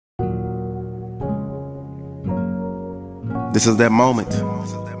This is that moment.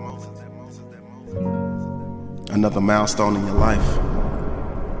 Another milestone in your life.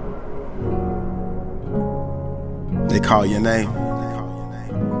 They call your name,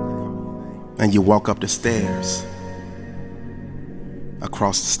 and you walk up the stairs,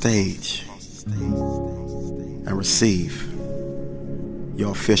 across the stage, and receive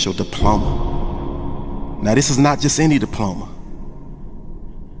your official diploma. Now, this is not just any diploma.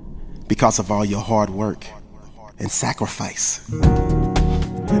 Because of all your hard work and sacrifice,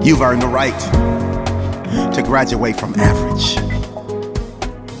 you've earned the right to graduate from average.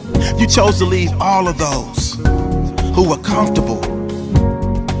 You chose to leave all of those who were comfortable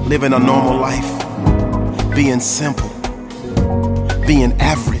living a normal life, being simple, being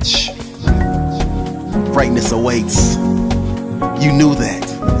average. Greatness awaits. You knew that.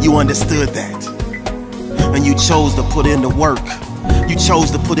 You understood that. And you chose to put in the work. You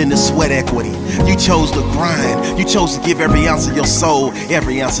chose to put in the sweat equity. You chose to grind. You chose to give every ounce of your soul,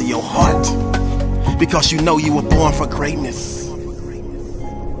 every ounce of your heart. Because you know you were born for greatness.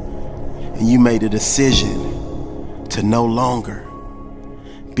 And you made a decision to no longer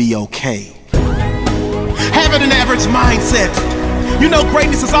be okay. Having an average mindset. You know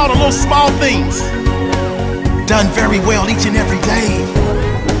greatness is all the little small things done very well each and every day.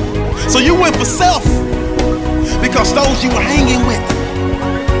 So you went for self because those you were hanging with,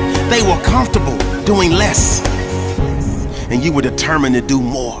 they were comfortable doing less, and you were determined to do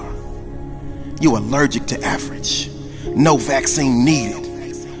more. You were allergic to average. No vaccine needed.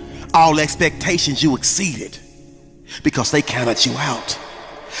 All expectations you exceeded because they counted you out.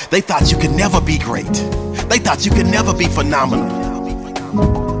 They thought you could never be great. They thought you could never be phenomenal.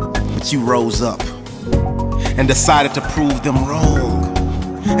 But you rose up and decided to prove them wrong.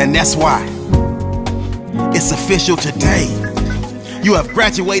 And that's why it's official today. You have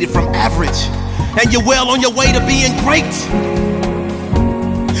graduated from average, and you're well on your way to being great.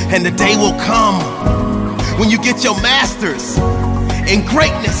 And the day will come when you get your master's in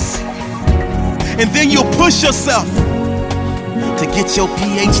greatness, and then you'll push yourself to get your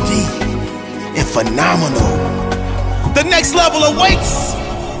PhD in phenomenal. The next level awaits.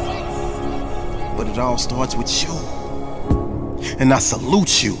 But it all starts with you. And I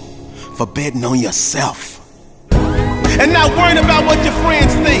salute you for betting on yourself. And not worrying about what your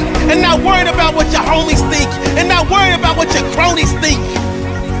friends think, and not worrying about what your homies think, and not worrying about what your cronies think.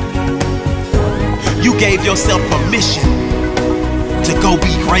 You gave yourself permission to go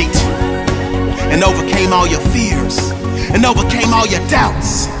be great, and overcame all your fears, and overcame all your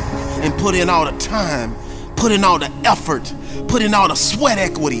doubts, and put in all the time, put in all the effort, put in all the sweat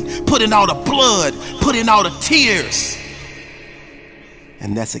equity, put in all the blood, put in all the tears.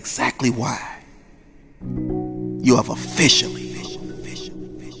 And that's exactly why you have officially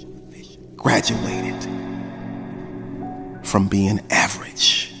graduated from being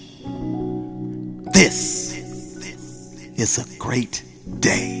average. This is a great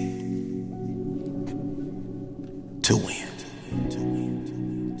day to win.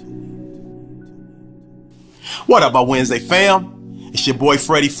 What up, my Wednesday fam? It's your boy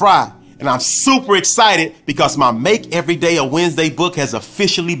Freddi Fri, and I'm super excited because my Make Every Day a Wednesday book has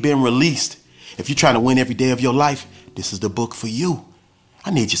officially been released. If you're trying to win every day of your life, this is the book for you.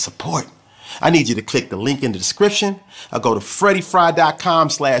 I need your support. I need you to click the link in the description or go to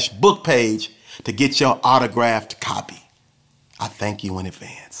freddifri.com/book page to get your autographed copy. I thank you in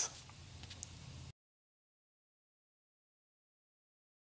advance.